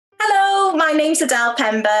Hello, my name's Adele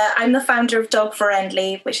Pember. I'm the founder of Dog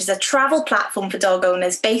Furiendly, which is a travel platform for dog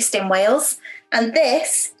owners based in Wales. And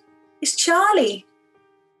this is Charlie.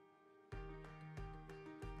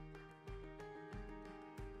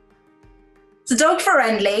 So Dog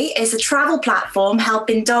Furiendly is a travel platform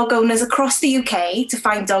helping dog owners across the UK to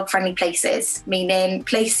find dog-friendly places, meaning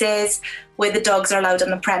places where the dogs are allowed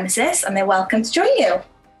on the premises and they're welcome to join you.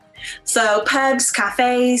 So pubs,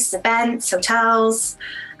 cafes, events, hotels,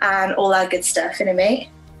 and all that good stuff, innit, mate?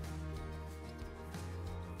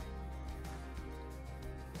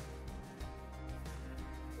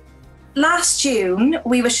 Last June,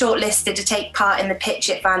 we were shortlisted to take part in the Pitch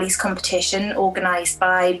It Valleys competition organised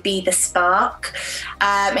by Be The Spark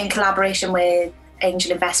in collaboration with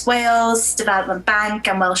Angel Invest Wales, Development Bank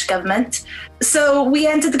and Welsh Government. So we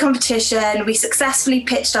entered the competition, we successfully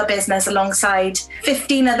pitched our business alongside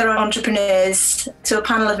 15 other entrepreneurs to a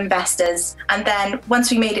panel of investors. And then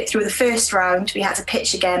once we made it through the first round, we had to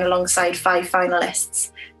pitch again alongside 5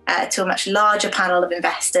 finalists to a much larger panel of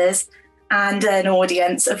investors and an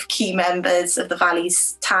audience of key members of the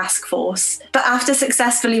Valleys Taskforce. But after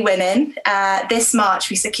successfully winning, this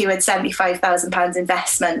March we secured £75,000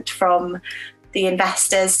 investment from the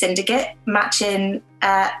Investors Syndicate, match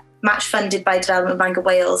funded by Development Bank of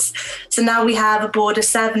Wales. So now we have a board of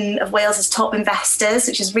 7 of Wales's top investors,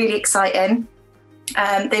 which is really exciting.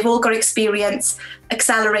 They've all got experience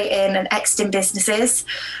accelerating and exiting businesses.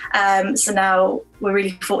 So now we're in a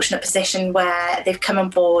really fortunate position where they've come on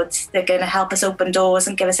board. They're going to help us open doors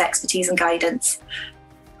and give us expertise and guidance,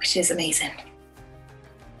 which is amazing.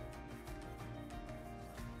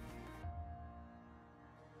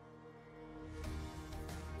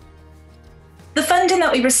 The funding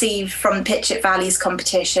that we received from the Pitch It Valleys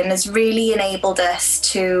competition has really enabled us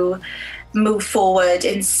to move forward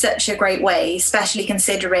in such a great way, especially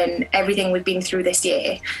considering everything we've been through this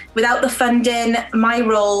year. Without the funding, my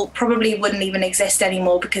role probably wouldn't even exist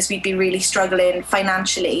anymore because we'd be really struggling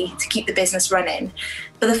financially to keep the business running.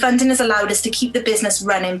 But the funding has allowed us to keep the business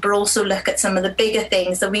running, but also look at some of the bigger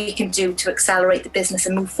things that we can do to accelerate the business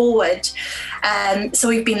and move forward. So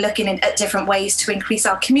we've been looking at different ways to increase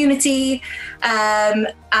our community and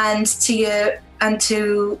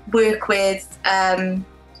to work with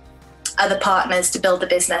other partners to build the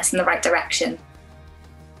business in the right direction.